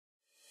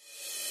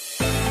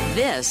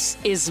This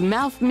is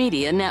Mouth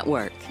Media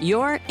Network,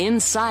 your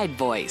inside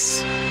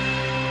voice.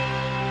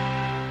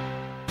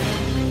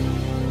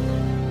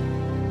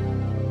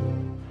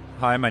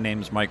 Hi, my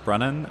name is Mike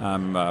Brennan.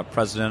 I'm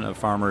president of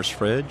Farmer's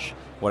Fridge.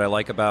 What I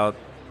like about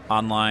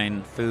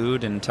online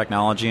food and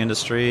technology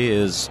industry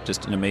is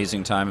just an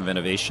amazing time of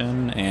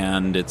innovation,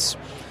 and it's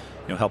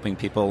helping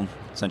people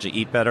essentially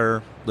eat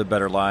better, live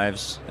better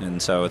lives,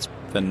 and so it's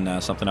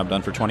been something I've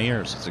done for 20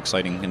 years. It's an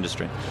exciting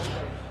industry.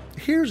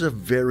 Here's a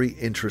very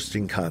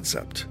interesting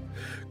concept.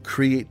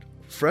 Create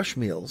fresh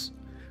meals,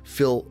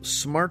 fill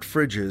smart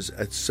fridges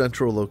at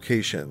central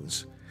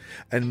locations,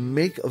 and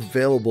make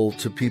available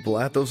to people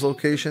at those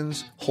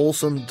locations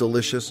wholesome,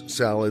 delicious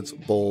salads,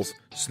 bowls,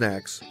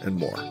 snacks, and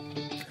more.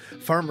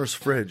 Farmer's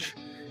Fridge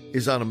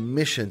is on a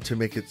mission to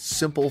make it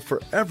simple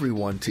for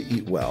everyone to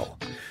eat well,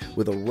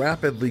 with a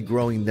rapidly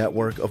growing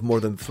network of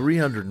more than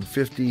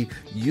 350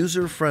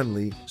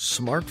 user-friendly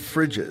smart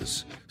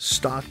fridges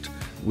stocked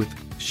with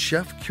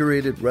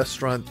chef-curated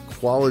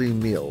restaurant-quality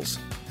meals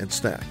and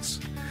snacks.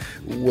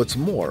 What's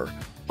more,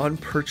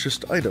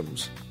 unpurchased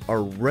items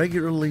are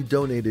regularly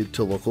donated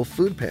to local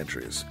food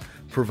pantries,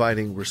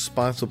 providing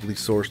responsibly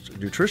sourced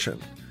nutrition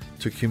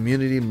to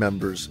community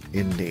members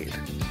in need.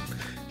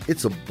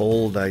 It's a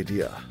bold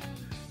idea,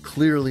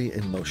 clearly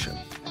in motion.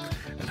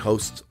 And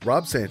hosts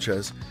Rob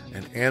Sanchez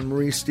and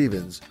Anne-Marie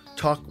Stevens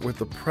talk with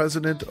the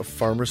president of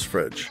Farmer's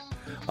Fridge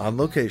on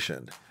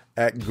location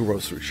at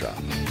Grocery Shop.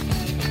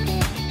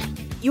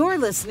 You're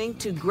listening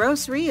to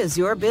Grocery is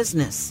Your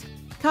Business,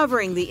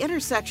 covering the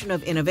intersection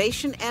of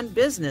innovation and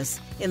business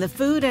in the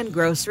food and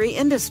grocery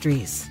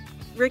industries.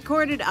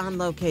 Recorded on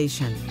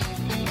location.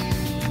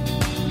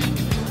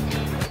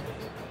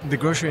 The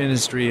grocery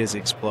industry is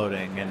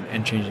exploding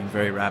and changing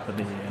very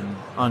rapidly. And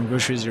on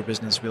Grocery is Your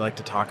Business, we like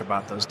to talk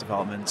about those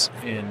developments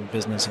in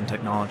business and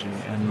technology.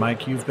 And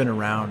Mike, you've been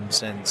around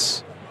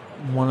since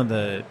one of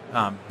the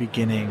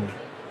beginning,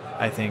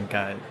 I think,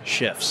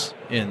 shifts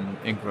in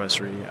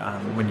grocery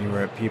when you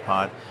were at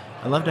Peapod.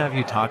 I'd love to have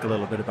you talk a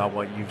little bit about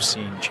what you've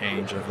seen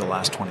change over the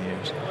last 20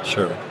 years.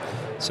 Sure.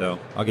 So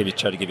I'll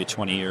try to give you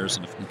 20 years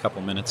in a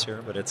couple minutes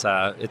here, but it's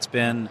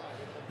been,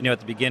 at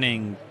the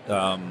beginning,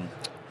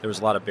 there was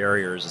a lot of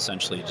barriers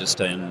essentially just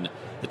in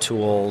the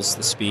tools,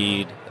 the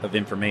speed of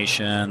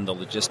information, the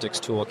logistics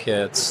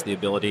toolkits, the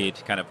ability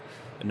to kind of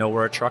know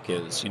where a truck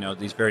is,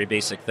 these very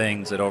basic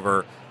things that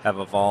have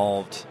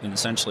evolved, and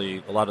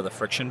essentially a lot of the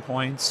friction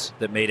points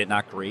that made it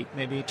not great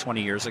maybe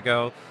 20 years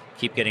ago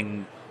keep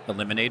getting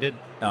eliminated.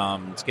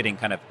 It's getting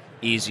kind of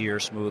easier,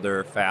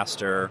 smoother,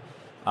 faster.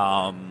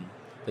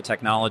 The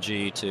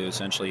technology to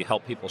essentially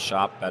help people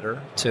shop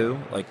better too,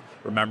 like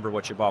remember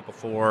what you bought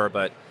before,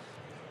 but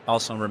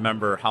also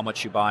remember how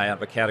much you buy out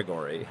of a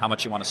category, how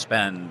much you want to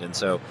spend. And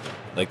so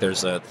like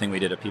there's a thing we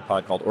did at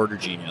Peapod called Order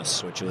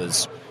Genius, which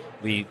was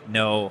we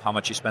know how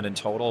much you spend in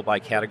total by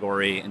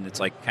category, and it's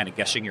like kind of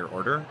guessing your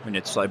order. I mean,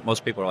 it's like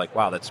most people are like,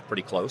 wow, that's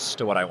pretty close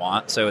to what I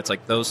want. So it's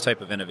like those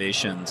type of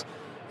innovations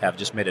have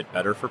just made it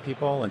better for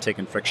people and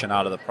taken friction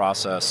out of the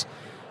process.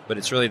 But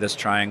it's really this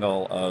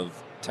triangle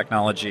of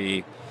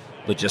technology,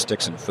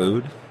 logistics, and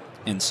food.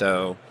 And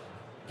so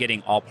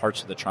getting all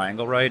parts of the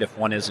triangle right, if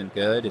one isn't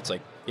good, it's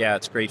like, yeah,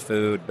 it's great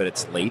food, but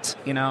it's late,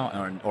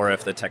 or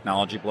if the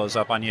technology blows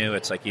up on you,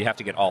 it's like you have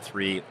to get all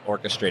three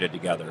orchestrated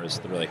together is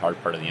the really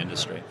hard part of the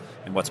industry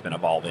and what's been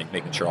evolving,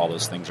 making sure all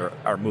those things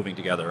are moving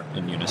together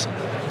in unison.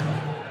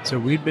 So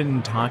we've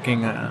been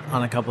talking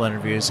on a couple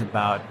interviews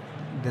about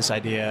this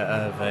idea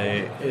of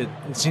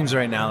it seems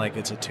right now like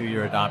it's a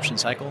 2-year adoption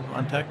cycle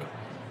on tech.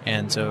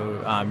 And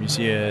so you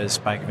see a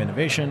spike of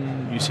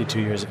innovation, you see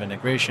 2 years of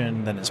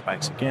integration, then it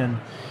spikes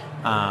again.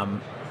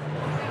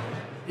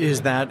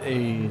 Is that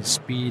a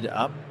speed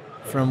up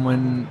from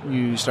when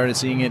you started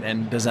seeing it,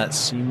 and does that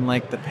seem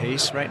like the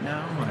pace right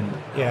now?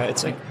 Yeah,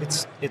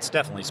 it's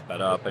definitely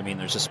sped up. I mean,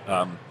 there's just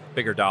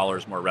bigger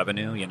dollars, more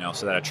revenue,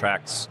 so that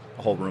attracts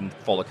a whole room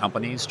full of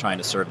companies trying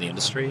to serve the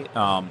industry.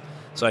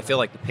 So I feel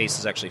like the pace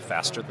is actually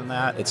faster than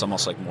that. It's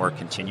almost like more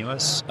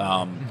continuous.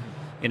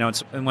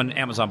 And when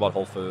Amazon bought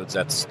Whole Foods,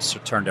 that's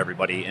turned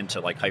everybody into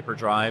like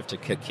hyperdrive to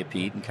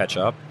compete and catch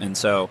up. And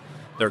so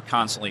they're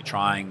constantly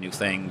trying new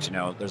things.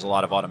 There's a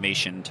lot of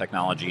automation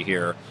technology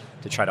here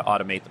to try to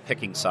automate the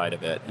picking side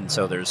of it. And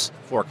so there's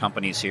 4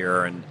 companies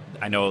here, and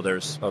I know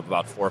there's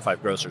about 4 or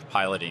 5 grocers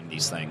piloting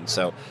these things.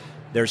 So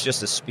there's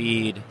just a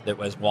speed that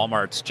as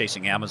Walmart's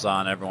chasing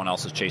Amazon, everyone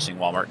else is chasing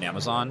Walmart and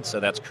Amazon. So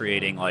that's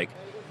creating like,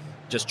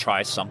 just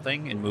try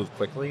something and move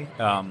quickly.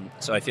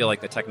 So I feel like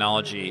the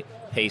technology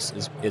pace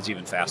is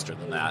even faster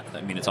than that.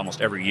 I mean, it's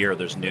almost every year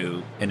there's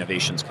new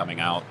innovations coming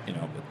out,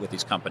 with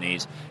these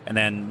companies. And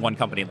then one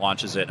company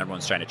launches it and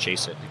everyone's trying to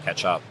chase it and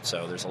catch up.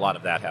 So there's a lot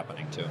of that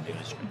happening too in the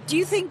industry. Do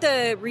you think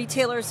the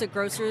retailers, the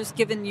grocers,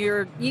 given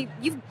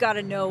you've got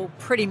to know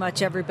pretty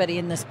much everybody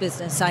in this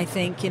business, I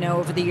think,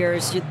 over the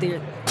years, you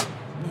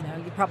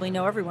probably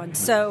know everyone.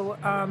 So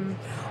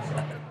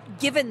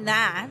given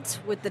that,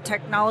 with the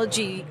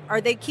technology, are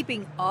they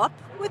keeping up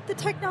with the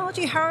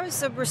technology? How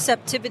is the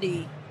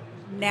receptivity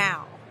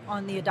now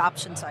on the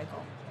adoption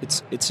cycle?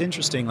 it's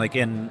interesting. Like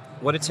in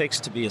what it takes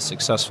to be a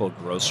successful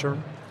grocer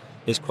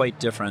is quite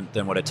different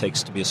than what it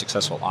takes to be a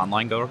successful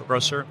online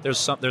grocer.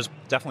 There's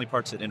definitely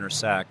parts that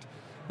intersect,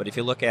 but if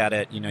you look at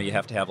it, you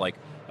have to have like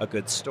a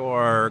good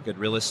store, good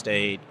real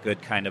estate,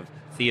 good kind of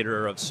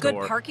theater of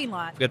store,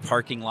 good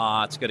parking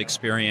lots, good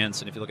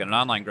experience. And if you look at an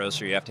online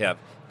grocer, you have to have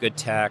good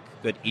tech,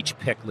 good each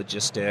pick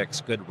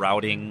logistics, good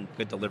routing,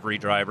 good delivery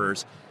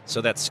drivers.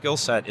 So that skill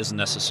set isn't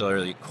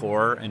necessarily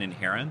core and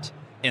inherent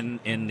in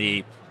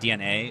the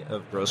DNA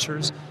of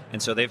grocers,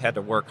 and so they've had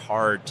to work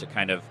hard to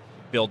kind of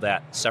build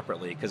that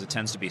separately because it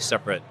tends to be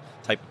separate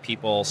type of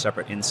people,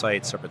 separate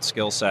insights, separate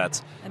skill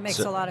sets. It makes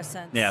a lot of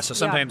sense. Yeah, so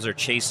sometimes they're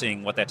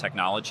chasing what that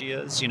technology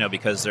is,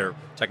 because their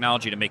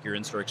technology to make your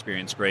in-store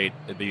experience great,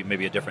 it'd be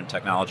maybe a different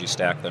technology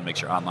stack that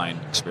makes your online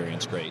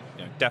experience great.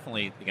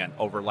 Definitely, again,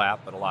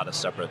 overlap, but a lot of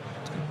separate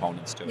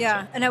components to it.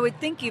 Yeah, and I would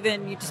think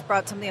even, you just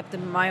brought something up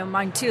in my own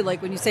mind too,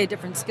 like when you say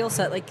different skill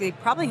set, like they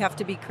probably have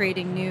to be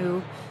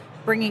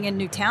bringing in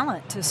new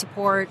talent to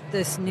support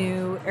this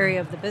new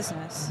area of the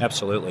business.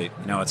 Absolutely.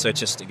 It's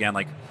just, again,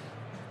 like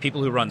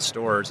people who run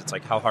stores, it's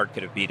like how hard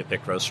could it be to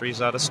pick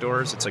groceries out of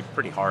stores? It's like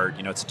pretty hard.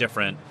 It's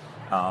different.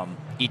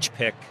 Each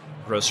pick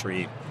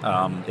grocery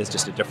is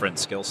just a different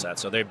skill set.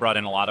 So they brought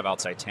in a lot of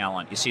outside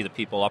talent. You see the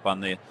people up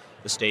on the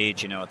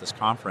stage, at this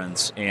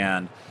conference,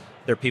 and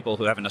they're people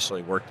who haven't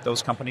necessarily worked at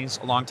those companies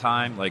a long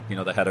time, like,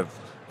 the head of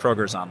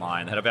Kroger's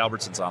online, the head of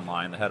Albertsons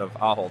online, the head of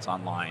Ahold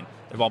online.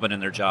 They've all been in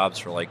their jobs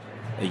for like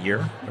a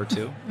year or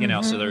two,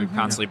 so they're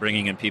constantly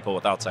bringing in people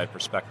with outside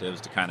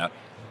perspectives to kind of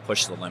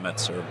push the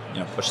limits or,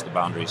 push the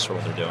boundaries for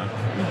what they're doing.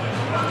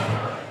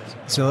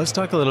 So let's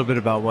talk a little bit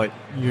about what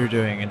you're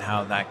doing and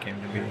how that came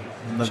to be.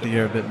 I'd love to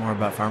hear a bit more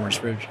about Farmer's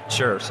Fridge.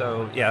 Sure.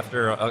 So,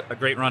 after a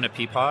great run at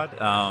Peapod,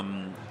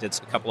 did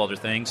a couple other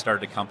things,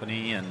 started a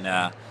company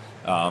and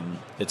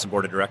did some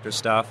board of directors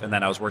stuff. And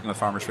then I was working with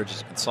Farmer's Fridge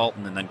as a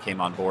consultant and then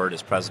came on board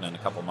as president a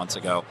couple months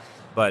ago.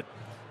 But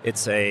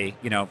it's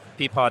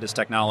Peapod is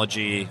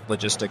technology,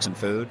 logistics, and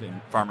food,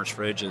 and Farmer's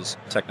Fridge is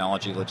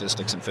technology,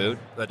 logistics, and food.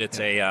 But it's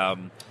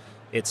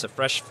it's a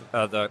fresh.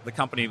 The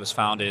company was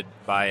founded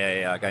by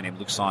a guy named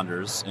Luke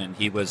Saunders, and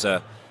he was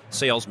a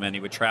salesman. He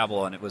would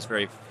travel, and it was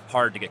very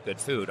hard to get good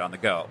food on the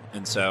go.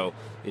 And so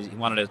he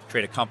wanted to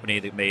create a company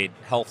that made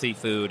healthy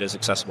food as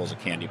accessible as a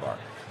candy bar.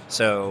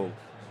 So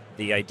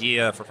the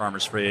idea for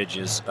Farmer's Fridge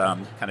is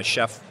kind of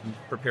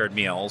chef-prepared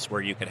meals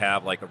where you could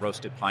have like a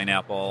roasted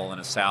pineapple and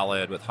a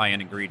salad with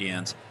high-end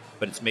ingredients,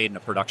 but it's made in a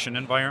production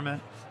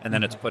environment, and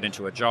then it's put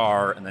into a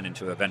jar and then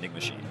into a vending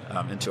machine,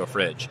 into a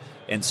fridge.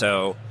 And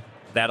so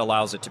that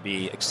allows it to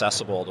be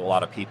accessible to a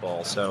lot of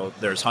people. So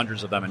there's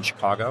hundreds of them in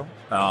Chicago,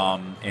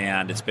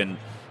 and it's been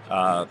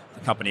the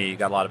company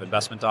got a lot of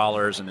investment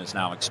dollars and is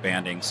now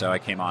expanding. So I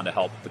came on to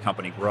help the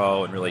company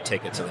grow and really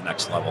take it to the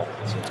next level.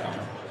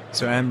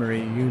 So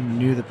Anne-Marie, you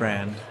knew the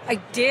brand. I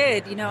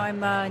did.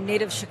 I'm a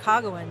native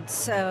Chicagoan,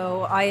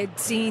 so I had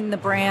seen the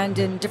brand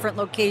in different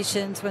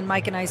locations. When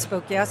Mike and I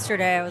spoke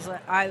yesterday, I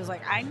was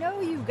like, I know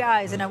you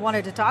guys, and I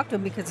wanted to talk to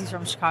him because he's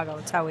from Chicago.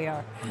 That's how we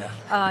are. Yeah.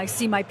 I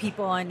see my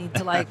people, I need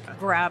to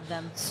grab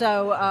them.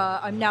 So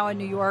I'm now a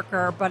New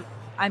Yorker, but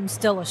I'm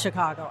still a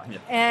Chicagoan. Yeah.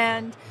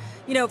 And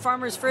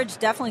Farmer's Fridge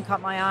definitely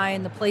caught my eye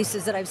in the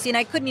places that I've seen.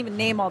 I couldn't even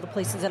name all the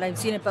places that I've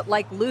seen it, but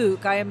like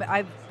Luke,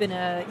 I've been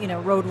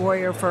a road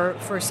warrior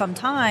for some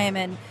time,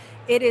 and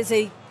it is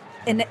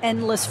an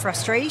endless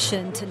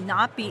frustration to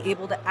not be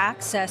able to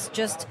access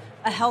just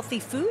a healthy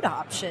food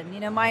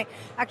option.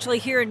 Actually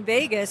here in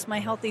Vegas,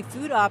 my healthy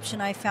food option,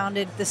 I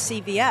founded the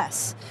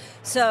CVS.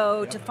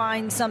 So to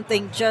find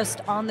something just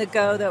on the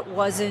go that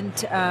wasn't,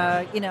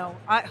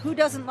 who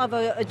doesn't love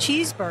a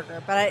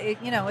cheeseburger? But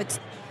it's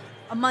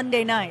a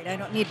Monday night. I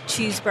don't need a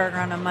cheeseburger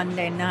on a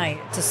Monday night.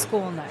 It's a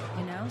school night,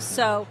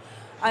 So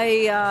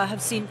I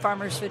have seen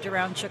Farmer's Fridge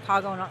around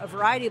Chicago in a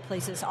variety of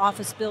places,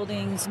 office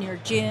buildings, near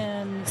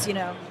gyms,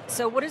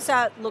 So what does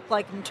that look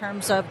like in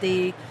terms of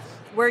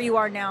where you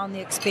are now in the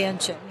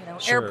expansion?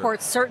 Sure.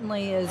 Airports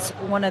certainly is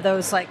one of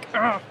those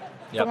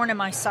thorn in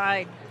my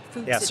side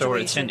food situations. So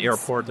it's in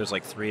airport. There's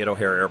 3 at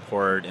O'Hare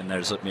Airport, and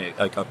there's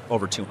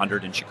over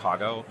 200 in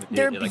Chicago.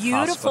 They're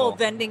beautiful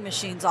vending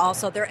machines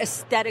also. They're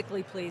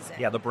aesthetically pleasing.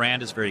 Yeah, the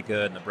brand is very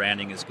good, and the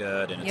branding is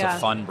good, and it's a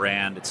fun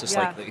brand. It's just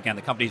again,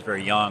 the company's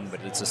very young, but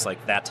it's just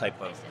that type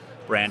of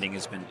branding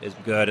is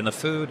good. And the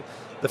food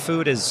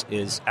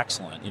is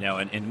excellent,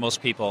 and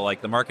most people,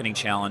 the marketing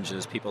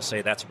challenges, people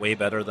say that's way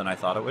better than I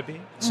thought it would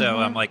be.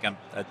 So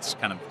that's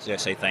kind of, do I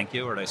say thank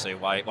you, or do I say,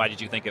 why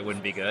did you think it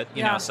wouldn't be good?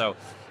 You know,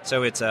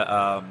 so it's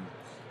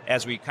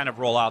as we kind of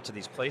roll out to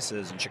these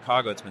places in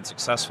Chicago, it's been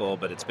successful,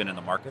 but it's been in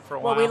the market for a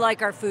while. Well, we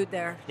like our food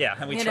there. Yeah,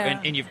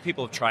 and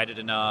people have tried it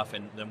enough,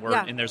 and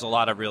and there's a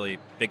lot of really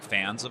big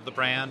fans of the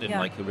brand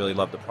and who really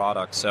love the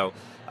product. So,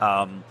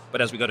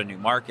 but as we go to new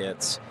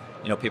markets,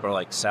 people are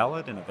like,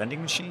 salad in a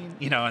vending machine,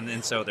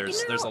 and so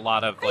there's a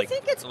lot of building.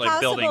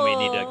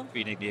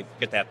 We need to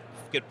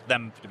get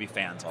them to be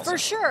fans also. For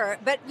sure,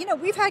 but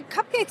we've had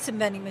cupcakes in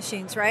vending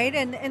machines, right?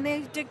 And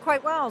they did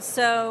quite well.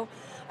 So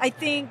I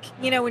think,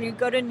 when you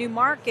go to new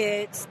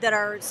markets that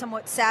are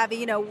somewhat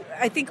savvy,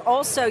 I think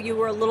also you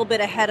were a little bit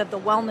ahead of the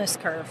wellness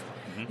curve,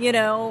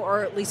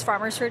 or at least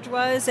Farmer's Fridge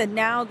was. And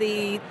now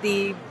the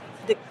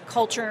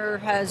culture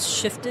has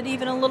shifted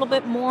even a little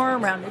bit more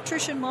around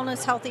nutrition,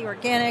 wellness, healthy,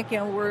 organic.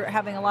 We're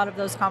having a lot of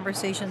those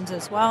conversations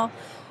as well.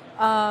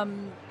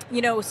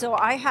 So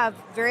I have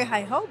very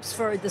high hopes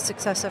for the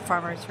success of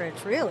Farmer's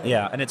Fridge, really.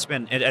 Yeah, and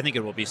I think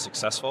it will be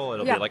successful.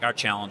 It'll be like our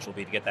challenge will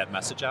be to get that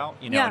message out,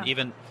 and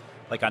even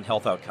like on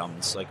health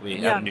outcomes, like we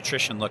had a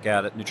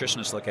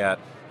nutritionists look at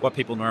what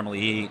people normally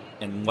eat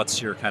and what's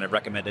your kind of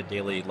recommended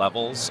daily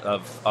levels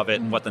of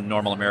it and what the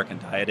normal American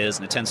diet is.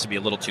 And it tends to be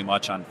a little too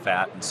much on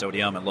fat and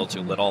sodium and a little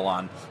too little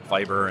on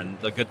fiber and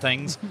the good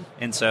things.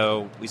 And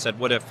so we said,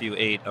 what if you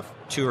ate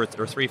 2 or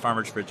 3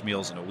 Farmer's Fridge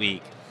meals in a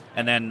week?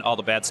 And then all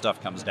the bad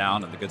stuff comes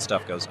down and the good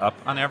stuff goes up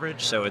on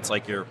average. So it's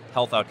like your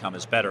health outcome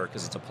is better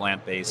because it's a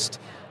plant-based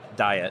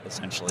diet,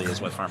 essentially,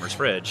 is what Farmer's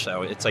Fridge.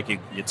 So it's like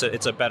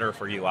it's a better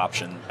for you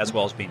option as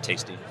well as being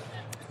tasty.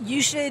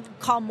 You should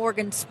call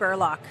Morgan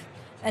Spurlock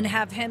and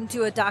have him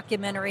do a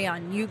documentary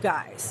on you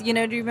guys. Do you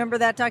remember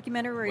that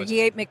documentary where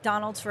he ate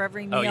McDonald's for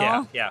every meal?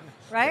 Oh, yeah.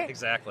 Right?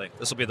 Exactly.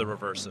 This will be the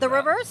reverse of the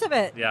reverse of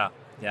it. Yeah,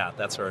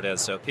 that's where it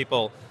is. So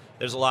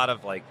there's a lot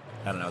of I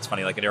don't know, it's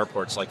funny, like at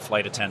airports, like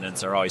flight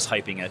attendants are always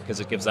hyping it because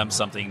it gives them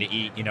something to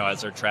eat,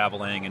 as they're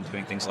traveling and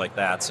doing things like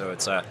that. So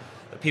it's the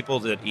people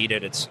that eat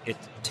it, it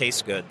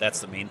tastes good.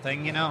 That's the main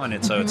thing, and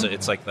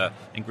it's like the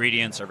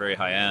ingredients are very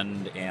high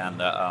end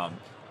and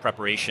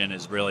preparation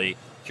is really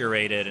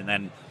curated. And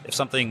then if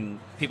something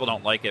people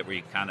don't like it,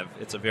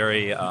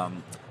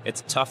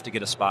 it's tough to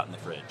get a spot in the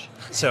fridge.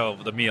 So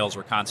the meals,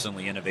 we're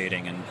constantly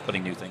innovating and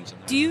putting new things in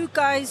there. Do you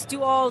guys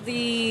do all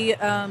the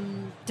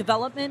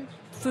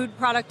food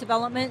product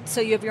development? So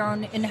you have your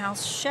own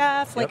in-house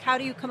chef? Yep. How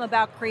do you come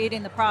about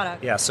creating the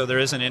product? Yeah, so there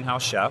is an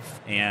in-house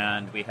chef,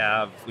 and we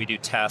do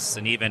tests,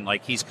 and even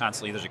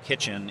there's a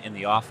kitchen in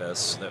the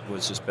office that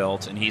was just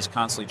built, and he's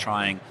constantly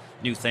trying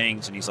new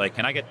things, and he's like,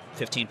 can I get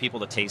 15 people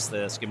to taste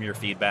this? Give me your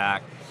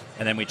feedback.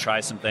 And then we try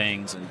some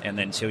things, and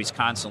then so he's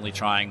constantly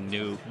trying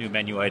new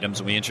menu items,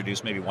 and we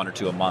introduce maybe 1 or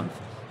 2 a month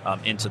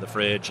into the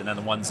fridge, and then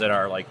the ones that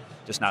are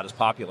just not as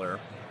popular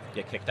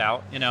get kicked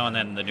out, and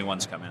then the new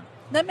ones come in.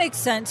 That makes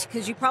sense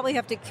because you probably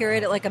have to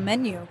curate it like a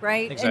menu,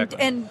 right? Exactly.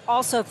 And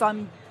also, if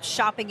I'm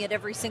shopping it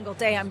every single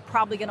day, I'm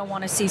probably going to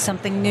want to see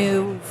something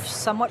new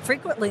somewhat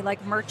frequently,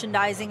 like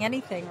merchandising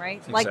anything, right?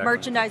 Exactly. Like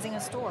merchandising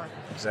a store.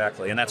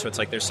 Exactly, and that's what's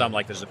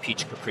there's a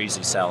peach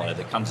caprese salad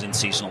that comes in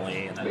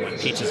seasonally, and then when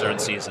peaches are in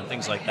season,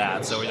 things like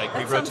that. So we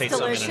rotate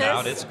some in and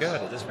out. It's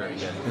good. It is very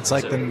good. It's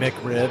like the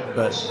McRib,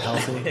 but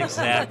healthy.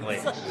 Exactly.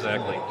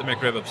 The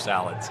McRib of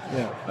salads.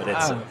 Yeah. But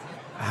it's...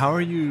 how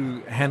are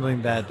you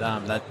handling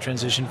that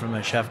transition from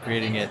a chef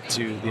creating it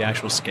to the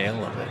actual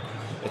scale of it?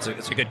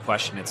 It's a good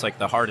question. It's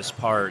the hardest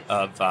part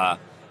of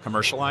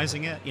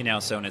commercializing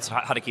it, so and it's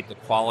how to keep the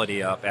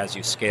quality up as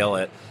you scale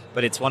it.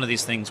 But it's one of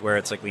these things where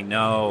it's we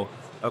know,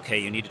 okay,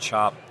 you need to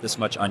chop this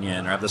much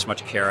onion or have this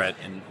much carrot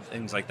and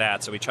things like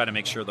that. So we try to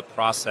make sure the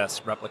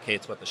process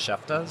replicates what the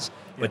chef does,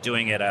 but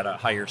doing it at a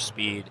higher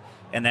speed.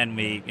 And then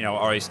we,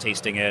 always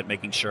tasting it,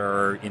 making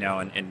sure,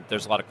 and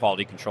there's a lot of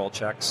quality control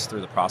checks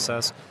through the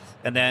process.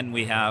 And then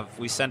we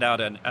send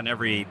out on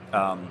every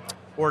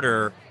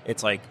order,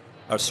 it's a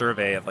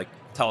survey of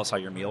tell us how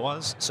your meal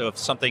was. So if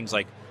something's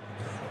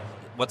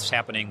what's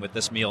happening with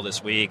this meal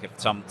this week, if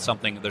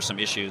there's some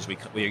issues,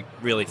 we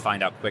really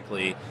find out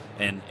quickly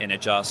and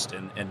adjust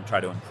and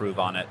try to improve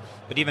on it.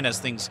 But even as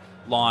things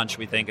launch,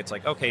 we think it's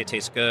okay, it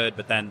tastes good,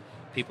 but then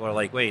people are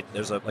wait,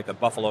 there's a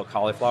buffalo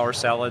cauliflower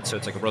salad, so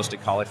it's a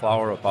roasted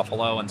cauliflower with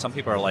buffalo, and some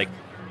people are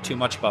too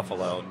much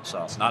buffalo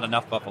sauce, not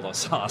enough buffalo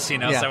sauce,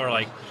 Yeah. So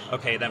we're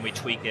okay, then we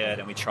tweak it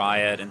and we try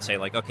it and say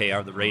okay,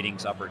 are the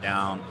ratings up or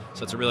down?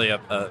 So it's really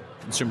a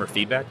consumer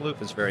feedback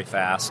loop is very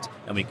fast,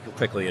 and we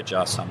quickly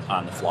adjust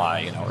on the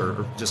fly,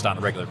 or just on a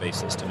regular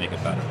basis to make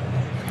it better.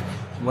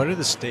 What are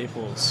the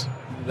staples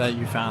that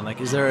you found?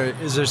 Is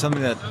there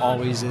something that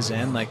always is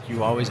in?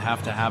 You always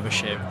have to have a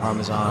shaved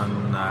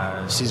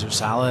Parmesan Caesar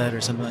salad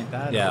or something like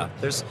that? Yeah,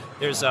 there's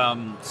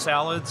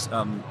salads,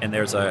 and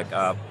there's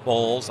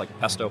bowls like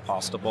pesto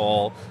pasta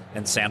bowl,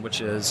 and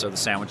sandwiches. So the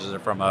sandwiches are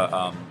from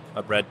a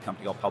bread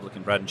company called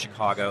Publican Bread in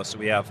Chicago. So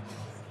we have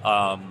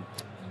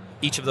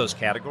each of those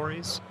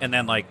categories, and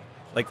then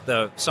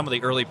some of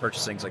the early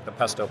purchasings, the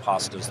pesto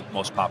pasta is the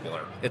most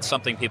popular. It's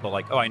something people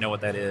oh, I know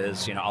what that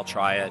is. I'll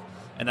try it.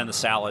 And then the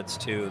salads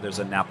too. There's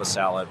a Napa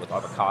salad with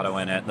avocado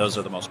in it. And those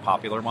are the most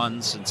popular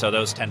ones, and so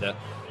those tend to,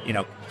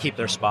 keep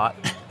their spot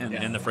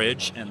in the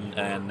fridge,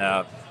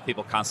 and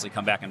people constantly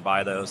come back and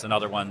buy those. And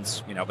other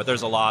ones, but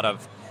there's a lot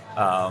of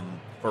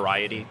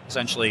variety.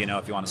 Essentially,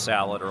 if you want a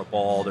salad or a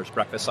bowl, there's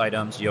breakfast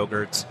items,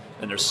 yogurts,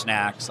 then there's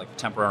snacks like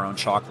temper our own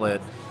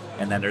chocolate,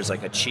 and then there's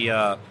a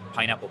chia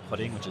pineapple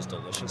pudding, which is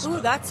delicious.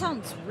 Ooh, that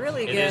sounds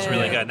really good. It is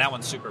really good, and that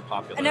one's super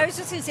popular. And I was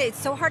just going to say, it's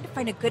so hard to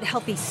find a good,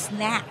 healthy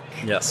snack.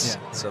 Yes.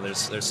 Yeah. So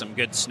there's some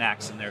good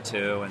snacks in there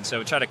too, and so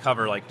we try to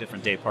cover like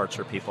different day parts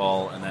for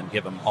people, and then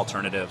give them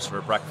alternatives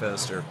for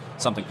breakfast or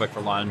something quick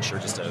for lunch or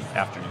just an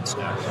afternoon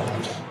snack.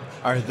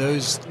 Are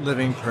those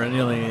living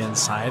perennially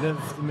inside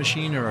of the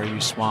machine, or are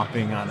you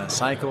swapping on a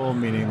cycle?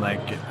 Meaning,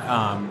 like,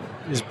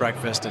 is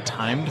breakfast a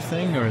timed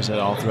thing, or is it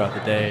all throughout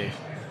the day?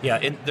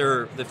 Yeah,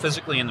 they're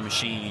physically in the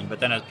machine, but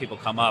then as people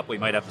come up, we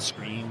might have the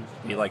screen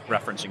be like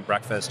referencing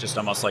breakfast, just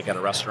almost like at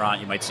a restaurant.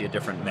 You might see a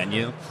different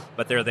menu,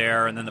 but they're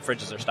there, and then the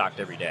fridges are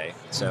stocked every day.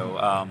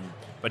 So,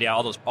 but yeah,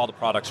 all the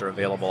products are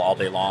available all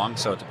day long.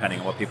 So depending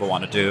on what people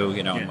want to do,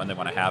 and when they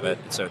want to have it.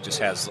 So it just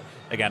has,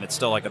 again, it's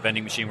still like a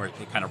vending machine where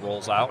it kind of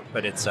rolls out,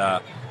 but it's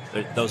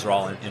those are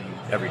all in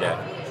every day.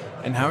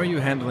 And how are you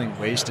handling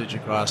wastage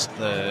across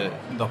the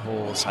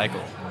whole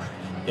cycle?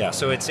 Yeah,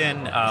 so it's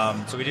in.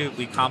 So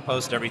we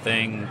compost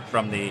everything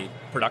from the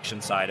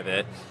production side of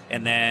it,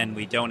 and then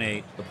we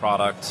donate the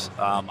product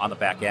on the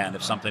back end.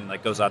 If something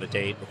like goes out of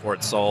date before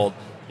it's sold,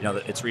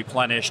 it's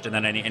replenished, and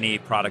then any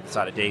product that's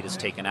out of date is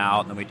taken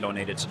out, and then we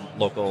donate it to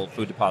local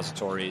food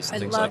depositories and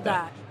things like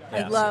that.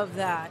 I love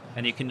that.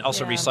 And you can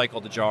also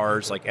recycle the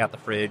jars, like at the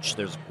fridge.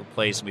 There's a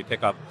place, and we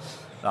pick up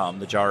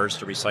the jars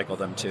to recycle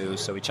them too.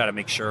 So we try to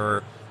make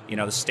sure, the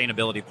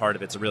sustainability part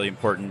of it's really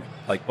important.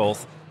 Like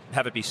both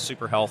have it be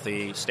super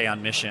healthy, stay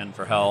on mission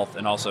for health,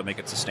 and also make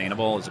it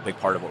sustainable is a big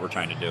part of what we're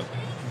trying to do.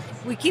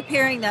 We keep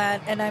hearing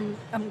that, and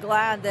I'm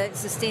glad that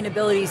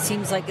sustainability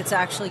seems like it's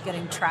actually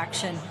getting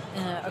traction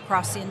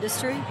across the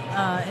industry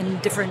in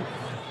different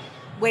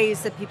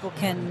ways that people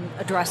can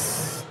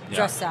address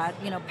that.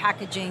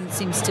 Packaging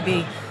seems to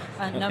be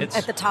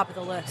at the top of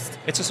the list.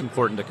 It's just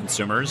important to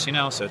consumers,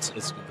 so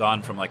it's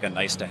gone from like a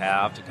nice to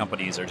have to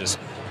companies are just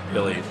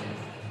really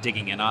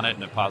digging in on it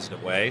in a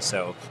positive way.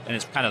 So, and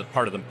it's kind of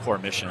part of the core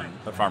mission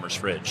of Farmer's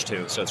Fridge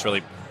too. So it's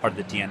really part of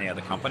the DNA of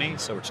the company.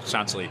 So we're just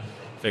constantly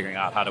figuring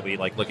out how do we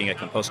looking at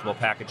compostable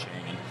packaging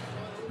and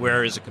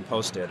where is it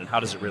composted and how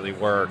does it really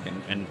work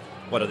and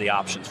what are the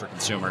options for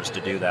consumers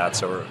to do that.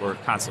 So we're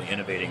constantly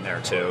innovating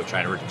there too,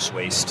 trying to reduce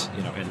waste,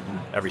 in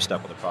every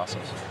step of the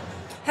process.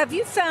 Have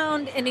you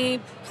found any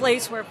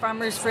place where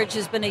Farmer's Fridge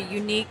has been a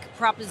unique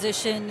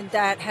proposition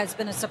that has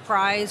been a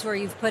surprise where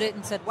you've put it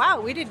and said, wow,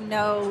 we didn't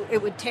know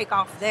it would take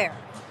off there?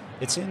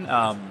 It's in,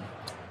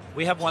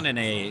 we have one in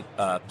a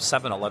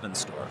 7-Eleven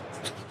store.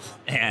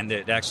 And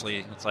it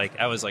actually,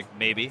 I was like,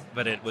 maybe,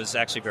 but it was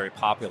actually very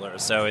popular.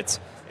 So it's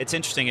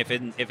interesting if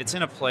it's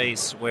in a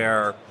place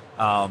where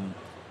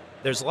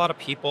there's a lot of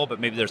people, but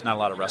maybe there's not a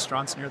lot of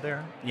restaurants near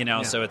there,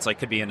 so it's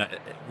could be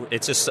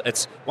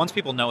it's once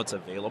people know it's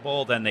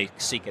available, then they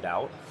seek it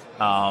out.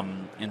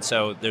 And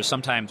so there's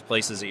sometimes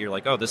places that you're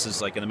like, oh, this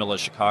is like in the middle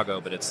of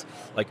Chicago, but it's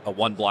like a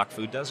 1-block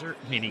food desert,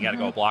 meaning you got to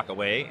go a block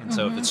away. And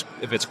so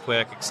if it's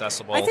quick,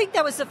 accessible. I think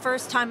that was the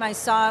first time I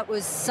saw it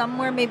was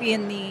somewhere maybe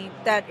in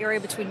that area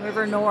between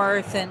River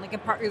North and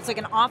it's like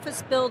an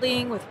office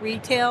building with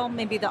retail.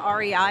 Maybe the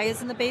REI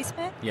is in the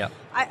basement. Yeah.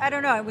 I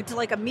don't know. I went to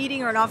like a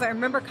meeting or an office. I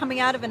remember coming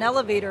out of an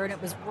elevator and it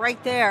was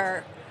right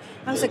there.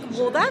 I was like,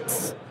 well,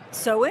 that's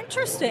so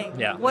interesting.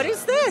 Yeah. What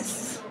is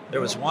this?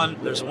 There's one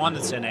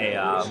that's in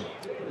a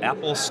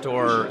Apple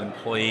Store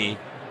employee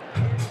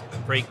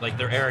break, like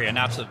their area,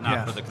 not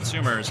for the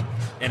consumers.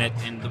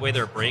 And the way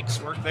their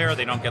breaks work there,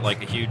 they don't get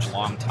like a huge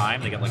long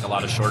time. They get like a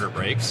lot of shorter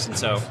breaks, and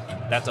so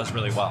that does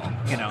really well.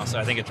 So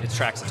I think it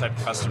attracts the type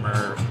of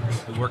customer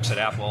who works at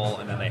Apple,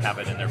 and then they have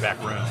it in their back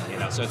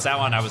room. So it's that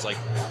one. I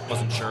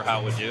wasn't sure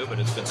how it would do, but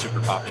it's been super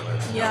popular.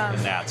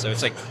 In that. So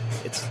it's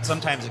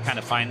sometimes it kind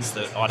of finds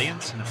the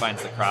audience and it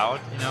finds the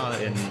crowd.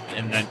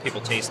 And then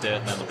people taste it,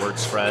 and then the word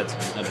spreads,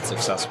 and it's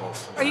successful.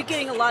 Are you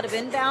getting a lot of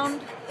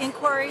inbound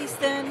inquiries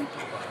then?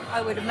 I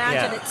would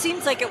imagine it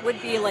seems like it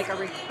would be like a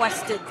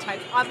requested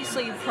type.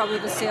 Obviously, you probably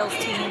have a sales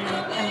team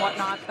and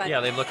whatnot. But yeah,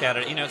 they look at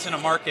it. It's in a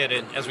market,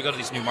 and as we go to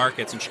these new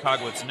markets in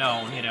Chicago, it's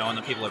known. And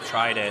the people have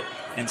tried it,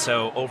 and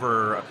so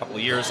over a couple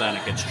of years, then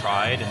it gets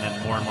tried, and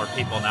then more and more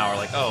people now are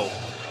like, oh,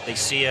 they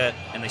see it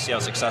and they see how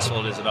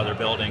successful it is in other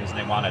buildings, and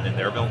they want it in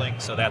their building.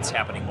 So that's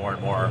happening more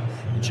and more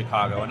in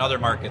Chicago. In other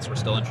markets, we're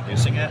still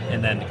introducing it,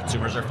 and then the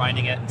consumers are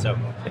finding it, and so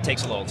it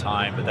takes a little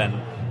time. But then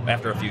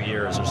after a few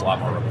years, there's a lot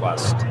more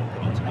requests to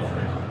put into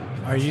it.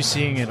 Are you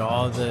seeing at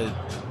all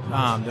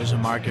that there's a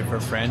market for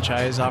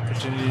franchise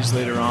opportunities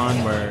later on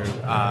where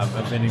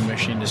a vending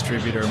machine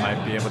distributor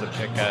might be able to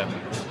pick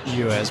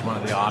you as one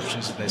of the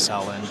options that they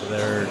sell into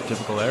their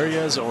typical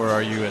areas, or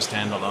are you a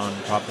standalone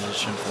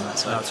proposition from that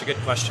side? No, it's a good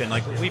question.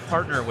 We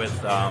partner with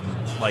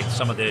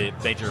some of the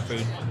major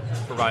food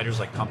providers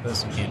like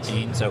Compass and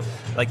Canteen. So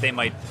they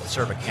might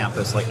serve a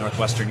campus like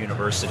Northwestern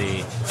University,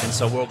 and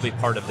so we'll be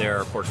part of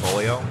their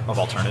portfolio of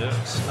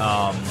alternatives.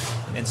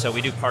 And so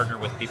we do partner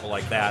with people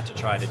like that to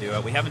try to do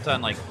it. We haven't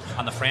done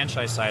on the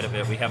franchise side of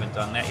it, we haven't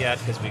done that yet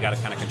because we got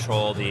to kind of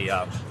control the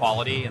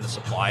quality and the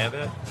supply of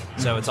it.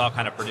 So it's all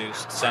kind of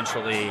produced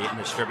centrally and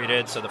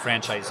distributed, so the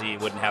franchisee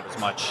wouldn't have as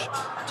much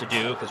to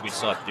do because we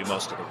still have to do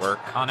most of the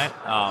work on it.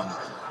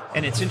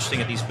 And it's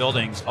interesting at these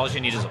buildings, all you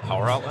need is a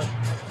power outlet.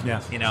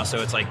 Yeah.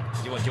 So it's like,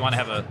 do you want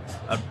to have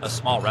a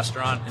small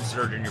restaurant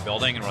inserted in your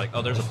building? And we're like,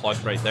 oh, there's a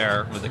plug right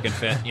there that can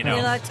fit,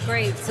 Yeah, that's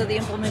great. So the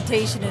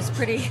implementation is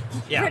pretty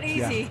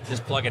easy.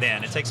 Just plug it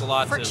in. It takes a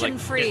lot Friction to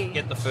free.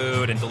 Get the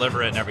food and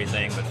deliver it and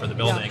everything, but for the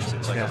buildings,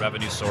 it's like a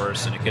revenue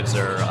source, and it gives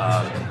their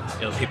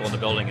people in the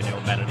building a new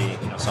amenity,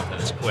 something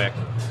that's quick.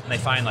 And they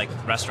find like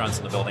restaurants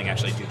in the building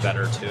actually do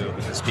better too,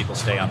 because people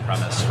stay on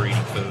premise for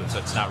eating food. So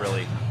it's not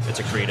really, it's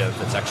accretive,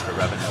 it's extra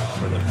revenue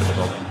for the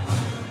building.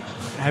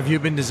 Have you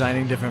been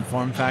designing different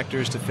form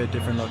factors to fit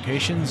different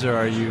locations, or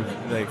are you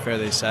like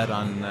fairly set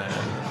on?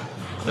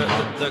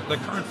 The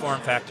current form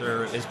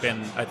factor has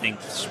been, I think,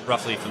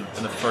 roughly from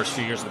in the first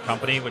few years of the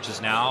company, which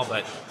is now.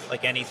 But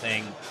like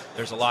anything,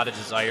 there's a lot of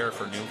desire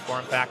for new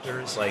form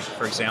factors. Like,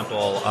 for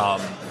example,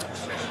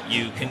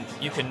 you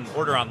can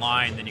order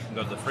online, then you can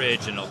go to the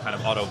fridge, and it'll kind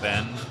of auto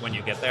vend when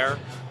you get there.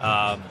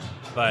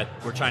 But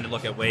we're trying to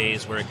look at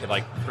ways where it could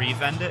like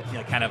pre-vend it,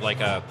 kind of like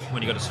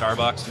when you go to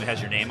Starbucks and it has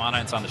your name on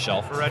it, it's on the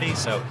shelf already.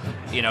 So,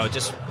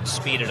 just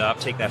speed it up,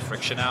 take that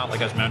friction out.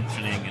 Like I was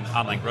mentioning in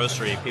online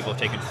grocery, people have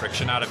taken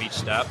friction out of each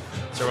step.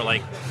 So we're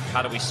like,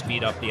 how do we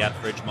speed up the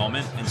at-fridge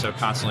moment? And so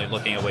constantly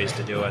looking at ways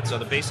to do it. So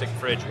the basic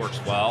fridge works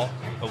well,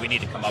 but we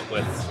need to come up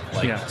with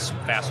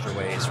faster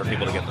ways for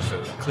people to get the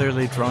food.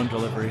 Clearly drone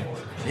delivery.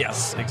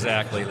 Yes,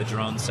 exactly. The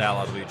drone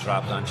salad we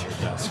dropped onto your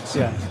desks.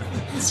 Yeah,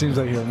 it seems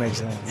like it would make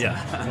sense. Yeah.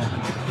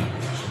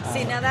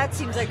 See, now that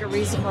seems like a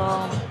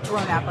reasonable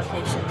drone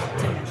application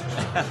to me.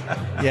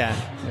 Yeah.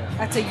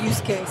 That's a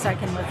use case I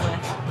can live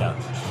with. Yeah.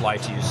 Fly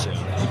to you soon.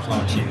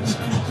 Flown to you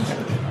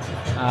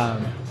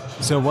soon.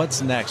 So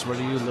what's next? What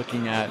are you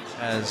looking at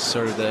as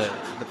sort of the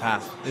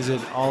path? Is it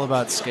all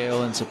about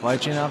scale and supply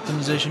chain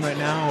optimization right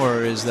now,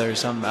 or is there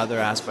some other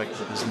aspect of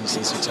the business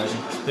that's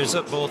exciting? There's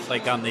both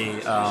like on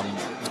the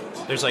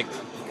there's like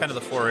kind of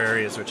the four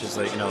areas, which is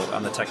like,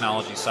 on the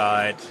technology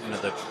side,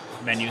 the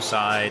menu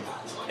side,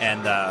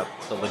 and the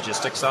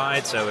logistics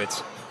side. So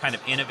it's kind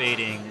of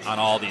innovating on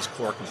all these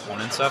core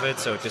components of it,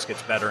 so it just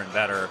gets better and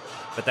better.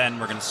 But then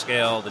we're going to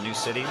scale the new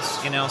cities,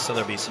 so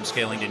there'll be some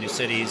scaling to new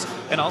cities.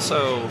 And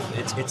also,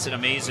 it's an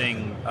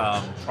amazing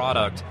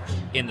product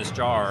in this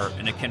jar,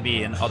 and it can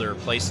be in other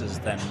places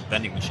than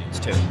vending machines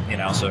too,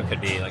 So it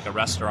could be like a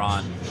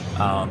restaurant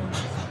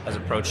has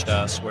approached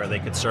us where they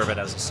could serve it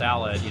as a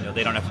salad.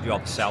 They don't have to do all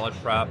the salad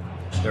prep.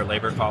 Their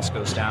labor cost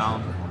goes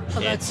down. Oh,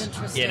 that's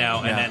interesting.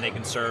 And then they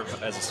can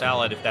serve as a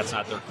salad if that's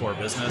not their core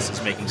business, is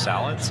making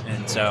salads.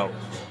 And so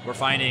we're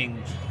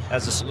finding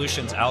as the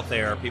solutions out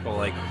there, people are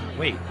like,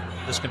 wait,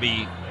 this can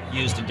be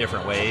used in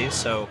different ways.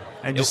 So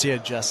and you see a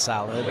just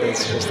salad,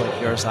 it's just like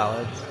your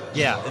salad.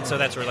 Yeah, and so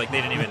that's where like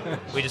they didn't even,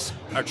 we just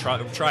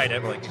tried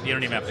it. We're like, you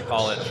don't even have to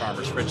call it a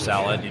farmer's fridge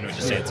salad.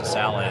 Just say it's a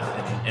salad,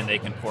 and they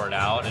can pour it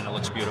out, and it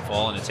looks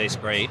beautiful, and it tastes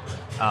great.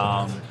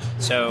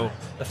 So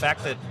the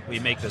fact that we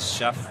make this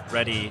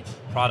chef-ready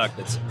product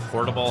that's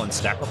portable and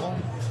stackable,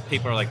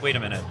 people are like, wait a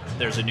minute,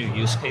 there's a new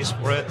use case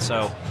for it.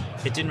 So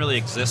it didn't really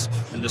exist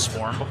in this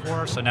form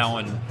before. So now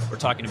when we're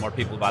talking to more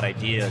people about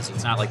ideas,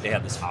 it's not like they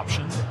had this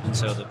option. And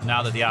so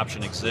now that the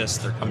option exists,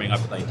 they're coming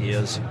up with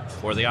ideas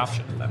for the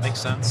option. If that makes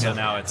sense. So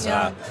now it's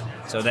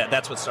so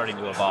that's what's starting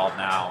to evolve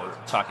now.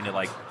 We're talking to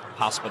like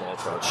hospital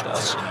approached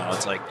us.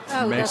 It's like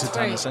makes a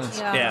ton of sense.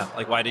 Yeah,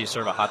 like why do you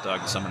serve a hot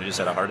dog to someone who just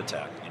had a heart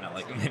attack?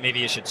 Like maybe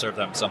you should serve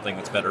them something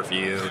that's better for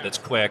you, that's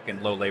quick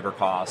and low labor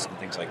costs and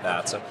things like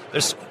that. So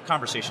there's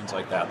conversations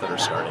like that are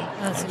starting.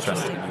 That's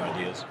interesting. Trying to get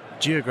new ideas.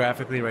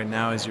 Geographically, right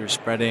now, as you're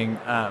spreading,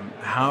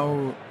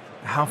 how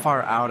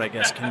far out, I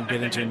guess, can you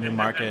get into a new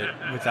market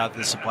without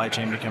the supply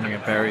chain becoming a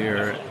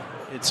barrier?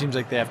 It seems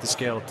like they have to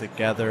scale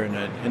together in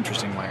an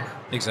interesting way.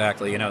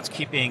 Exactly.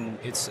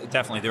 It's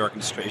definitely the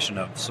orchestration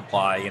of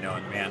supply, and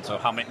demand. So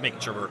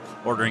making sure we're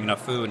ordering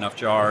enough food, enough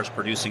jars,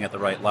 producing at the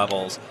right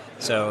levels.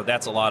 So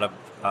that's a lot of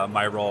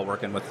my role,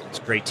 working with this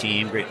great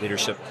team, great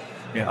leadership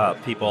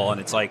people.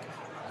 And it's like,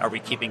 are we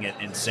keeping it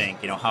in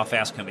sync? How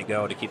fast can we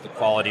go to keep the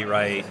quality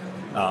right,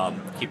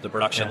 keep the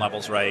production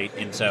levels right?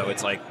 And so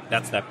it's like,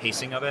 that's that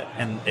pacing of it,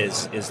 and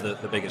is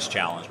the biggest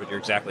challenge. But you're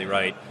exactly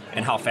right.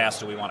 And how fast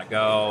do we want to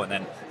go? And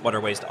then what are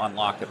ways to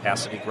unlock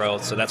capacity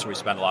growth? So that's where we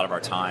spend a lot of our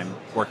time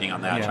working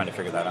on that, trying to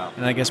figure that out.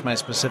 And I guess my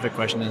specific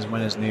question is,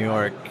 when is New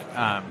York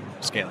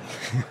scaling?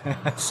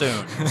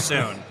 Soon.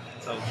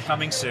 So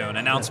coming soon.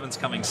 Announcements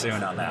coming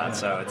soon on that.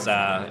 So it's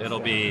it'll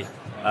be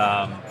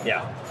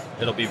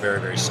very,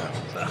 very soon.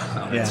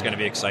 So it's going to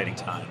be an exciting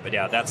time. But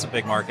that's a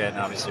big market, and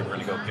obviously we're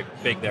going to go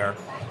big there.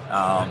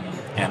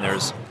 And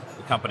there's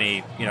the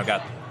company,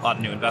 got a lot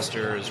of new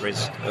investors,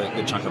 raised a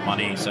good chunk of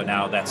money. So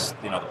now that's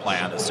the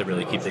plan is to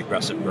really keep the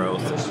aggressive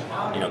growth,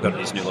 go to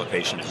these new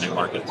locations, new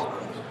markets.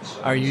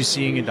 Are you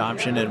seeing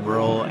adoption in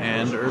rural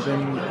and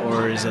urban,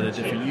 or is it a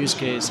different use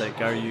case?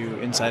 Like, are you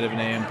inside of an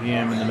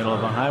AMPM in the middle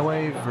of a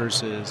highway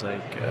versus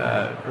like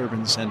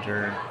urban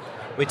center?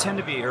 We tend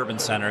to be urban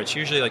center. It's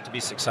usually like, to be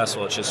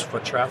successful, it's just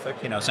foot traffic.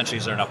 Essentially,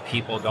 is there enough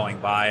people going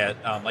by it?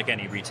 Like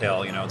any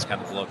retail, it's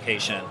kind of the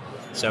location.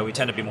 So we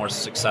tend to be more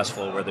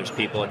successful where there's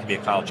people. It could be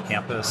a college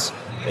campus.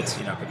 It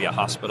could be a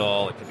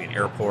hospital. It could be an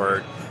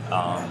airport.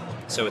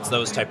 So it's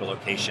those type of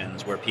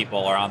locations where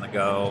people are on the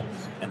go,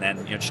 and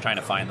then just trying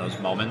to find those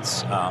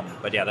moments.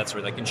 But yeah, that's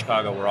where, like in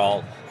Chicago, we're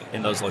all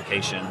in those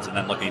locations, and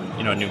then looking,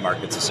 new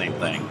markets, the same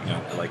thing.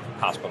 Like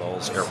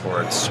hospitals,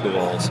 airports,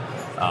 schools.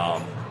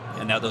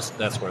 And now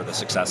that's where the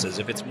success is.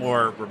 If it's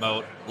more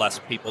remote, less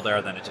people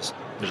there, then there's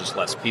just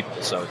less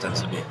people, so it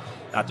tends to be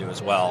not do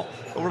as well.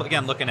 But we're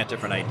again looking at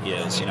different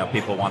ideas.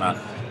 People want to,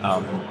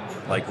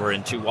 like we're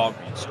in 2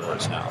 Walgreens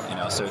stores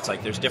now. So it's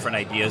like there's different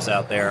ideas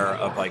out there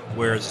of like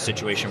where's the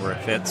situation where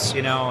it fits,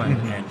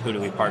 and who do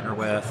we partner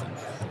with,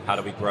 and how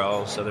do we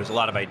grow. So there's a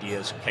lot of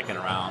ideas kicking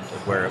around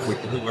of where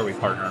we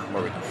partner and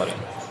where we can put it.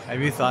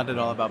 Have you thought at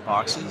all about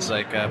boxes,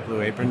 like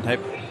Blue Apron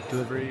type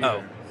delivery?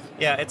 Oh,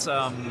 yeah, it's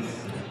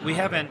we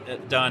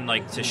haven't done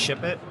like to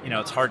ship it.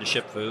 It's hard to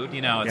ship food.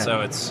 So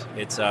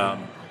it's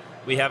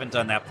we haven't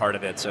done that part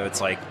of it. So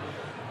it's like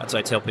that's what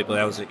I tell people.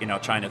 I was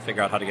trying to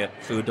figure out how to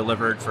get food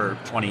delivered for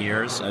 20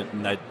 years,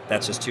 and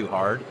that's just too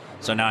hard.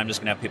 So now I'm just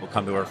going to have people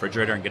come to a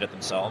refrigerator and get it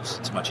themselves.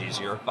 It's a much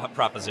easier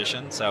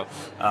proposition. So,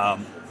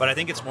 but I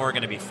think it's more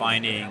going to be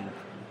finding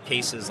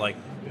cases like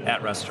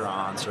at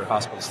restaurants or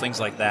hospitals, things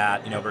like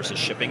that, versus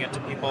shipping it to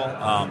people,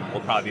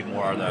 will probably be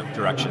more the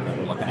direction that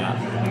we're looking at.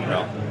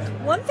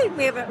 One thing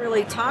we haven't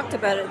really talked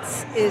about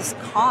is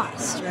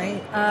cost,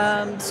 right?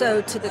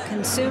 So to the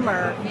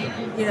consumer,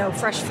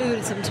 fresh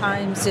food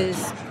sometimes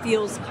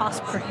feels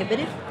cost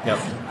prohibitive. Yep.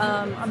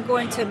 I'm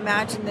going to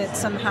imagine that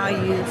somehow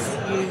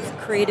you've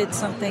created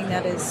something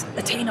that is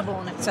attainable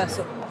and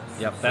accessible.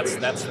 Yep, that's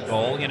the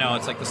goal.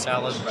 It's like the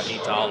salad's about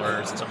 $8,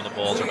 and some of the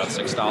bowls are about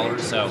 $6.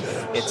 So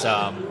it's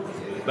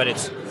but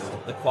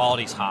the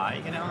quality's high,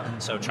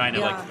 and so trying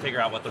to figure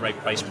out what the right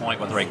price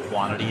point, what the right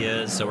quantity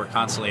is. So we're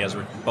constantly, as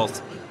we're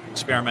both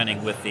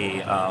experimenting with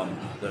the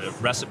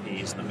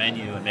recipes, the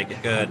menu, and make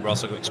it good. We're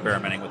also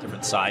experimenting with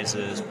different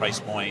sizes, price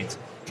points,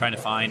 trying to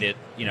find it.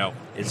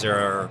 Is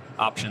there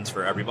options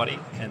for everybody?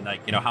 And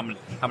how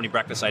many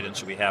breakfast items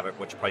should we have at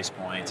which price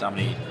points? How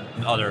many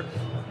other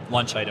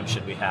lunch items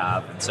should we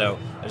have? And so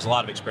there's a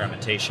lot of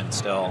experimentation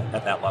still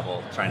at that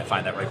level, trying to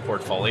find that right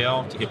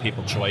portfolio to give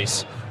people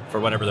choice for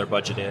whatever their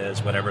budget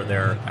is, whatever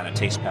their kind of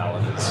taste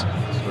palette is. So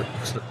we're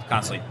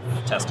constantly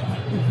testing.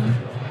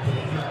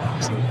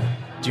 Mm-hmm. So,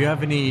 do you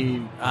have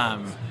any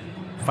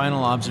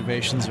final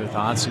observations or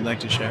thoughts you'd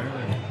like to share?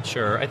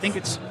 Sure. I think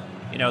it's,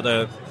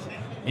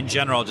 in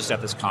general, just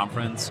at this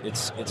conference,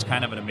 it's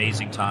kind of an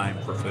amazing time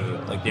for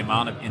food. Like the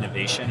amount of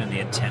innovation and the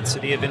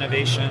intensity of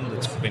innovation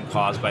that's been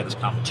caused by this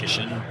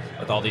competition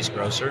with all these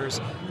grocers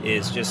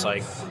is just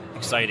like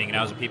exciting. And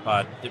as a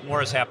Peapod,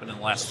 more has happened in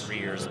the last 3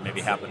 years than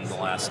maybe happened in the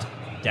last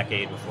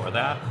decade before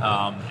that.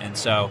 And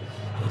so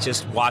it's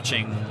just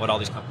watching what all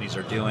these companies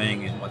are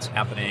doing and what's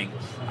happening.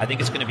 I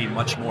think it's going to be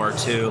much more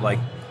too, like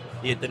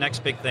the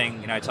next big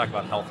thing, I talk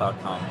about health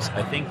outcomes.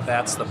 I think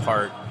that's the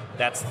part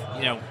that's,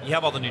 you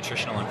have all the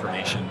nutritional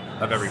information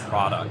of every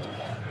product.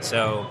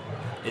 So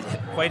it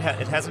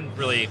hasn't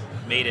really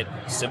made it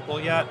simple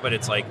yet, but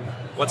it's like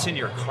what's in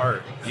your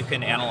cart. You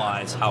can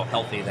analyze how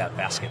healthy that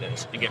basket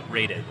is and get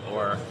rated,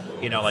 or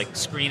like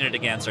screen it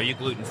against, are you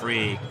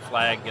gluten-free,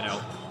 flag,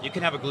 you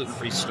can have a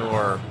gluten-free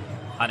store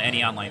on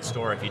any online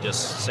store if you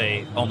just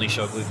say only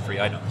show gluten-free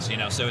items,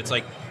 so it's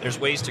like there's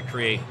ways to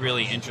create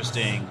really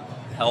interesting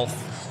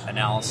health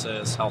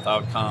analysis, health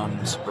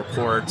outcomes,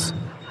 reports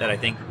that I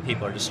think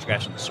people are just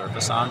scratching the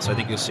surface on. So I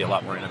think you'll see a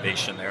lot more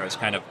innovation there as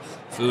kind of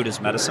food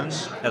as medicine,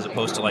 as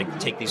opposed to like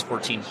take these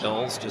 14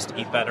 pills, just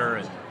eat better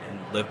and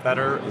live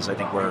better, is I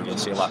think where you'll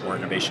see a lot more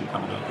innovation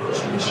coming up.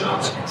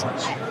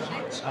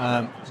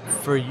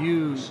 For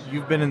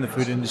you've been in the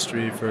food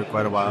industry for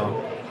quite a while.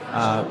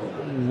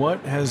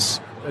 What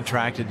has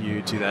attracted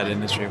you to that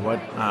industry?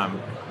 What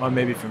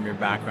maybe from your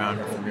background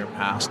or from your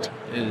past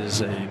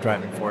is a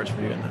driving force for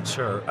you in that?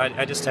 Sure.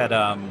 I just had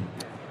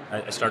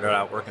I started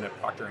out working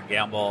at Procter &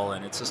 Gamble,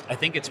 and it's just, I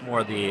think it's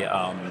more the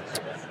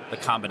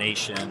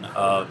combination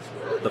of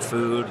the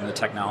food and the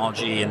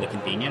technology and the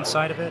convenience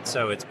side of it.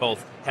 So it's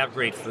both have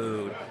great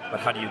food,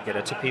 but how do you get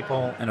it to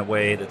people in a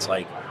way that's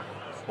like,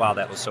 wow,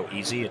 that was so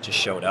easy. It just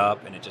showed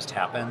up and it just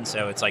happened.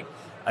 So it's like,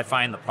 I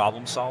find the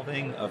problem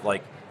solving of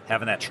like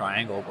having that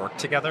triangle work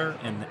together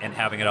and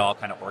having it all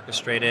kind of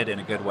orchestrated in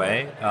a good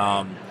way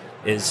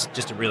is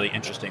just a really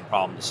interesting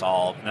problem to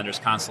solve. And then there's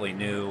constantly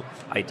new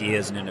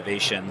ideas and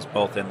innovations,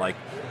 both in like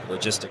the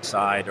logistics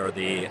side or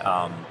the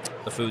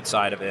food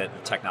side of it,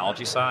 the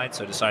technology side.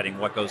 So deciding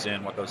what goes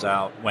in, what goes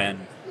out,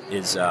 when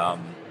is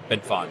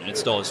been fun, and it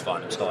still is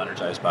fun. I'm still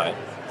energized by it.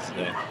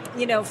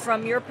 Yeah.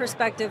 From your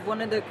perspective,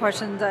 one of the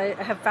questions I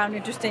have found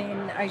interesting,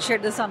 I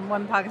shared this on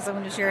one podcast, I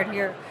want to share it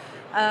here.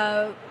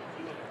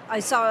 I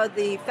saw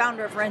the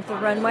founder of Rent the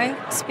Runway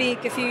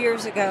speak a few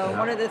years ago.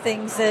 One of the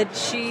things that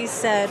she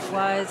said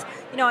was,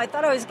 I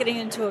thought I was getting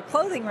into a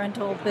clothing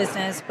rental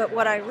business, but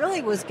what I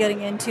really was getting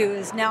into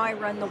is now I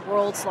run the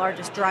world's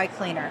largest dry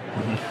cleaner.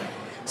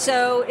 Mm-hmm.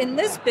 So in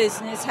this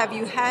business, have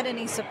you had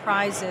any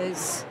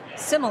surprises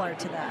similar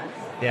to that.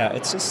 Yeah,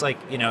 it's just like,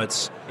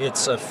 it's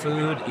a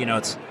food,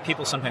 it's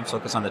people sometimes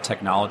focus on the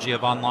technology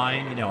of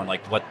online, and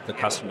like what the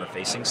customer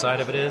facing side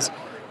of it is,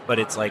 but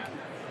it's like,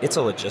 it's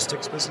a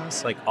logistics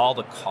business. Like all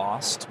the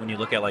cost, when you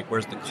look at like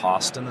where's the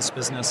cost in this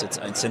business,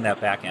 it's in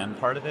that back end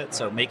part of it.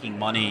 So making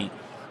money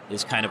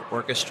is kind of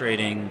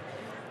orchestrating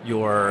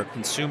your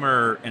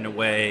consumer in a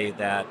way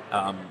that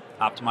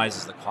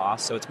optimizes the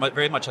cost. So it's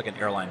very much like an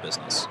airline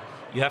business.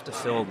 You have to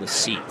fill the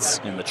seats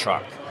in the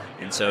truck.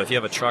 And so if you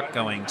have a truck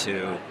going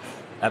to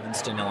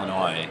Evanston,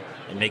 Illinois,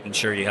 and making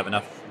sure you have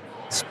enough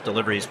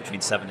deliveries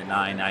between 7 to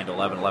 9, 9 to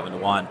 11, 11 to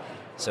 1,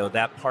 so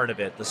that part of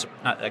it, the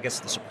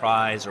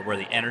surprise or where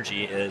the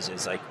energy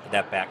is like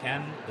that back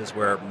end is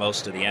where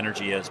most of the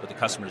energy is, but the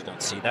customers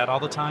don't see that all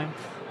the time,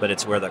 but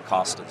it's where the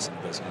cost is in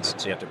the business.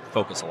 So you have to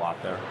focus a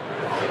lot there.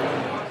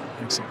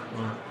 Excellent.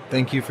 Well,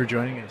 thank you for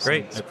joining us.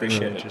 Great. I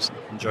appreciate it.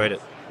 Enjoyed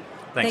it.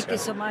 Thanks, Thank you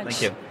so much.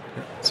 Thank you.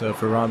 So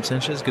for Rob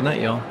Sanchez, good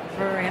night, y'all.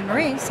 For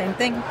Anne-Marie, same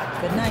thing.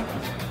 Good night.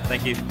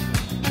 Thank you.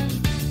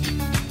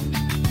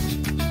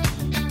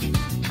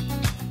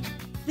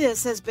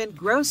 This has been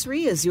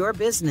Grocery is Your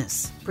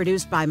Business,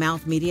 produced by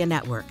Mouth Media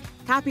Network.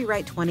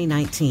 Copyright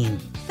 2019.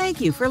 Thank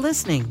you for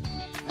listening.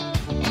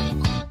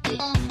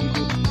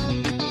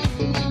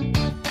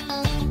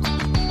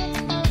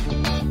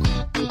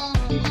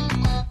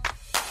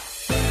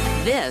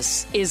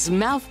 This is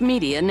Mouth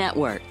Media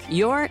Network,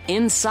 your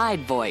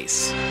inside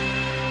voice.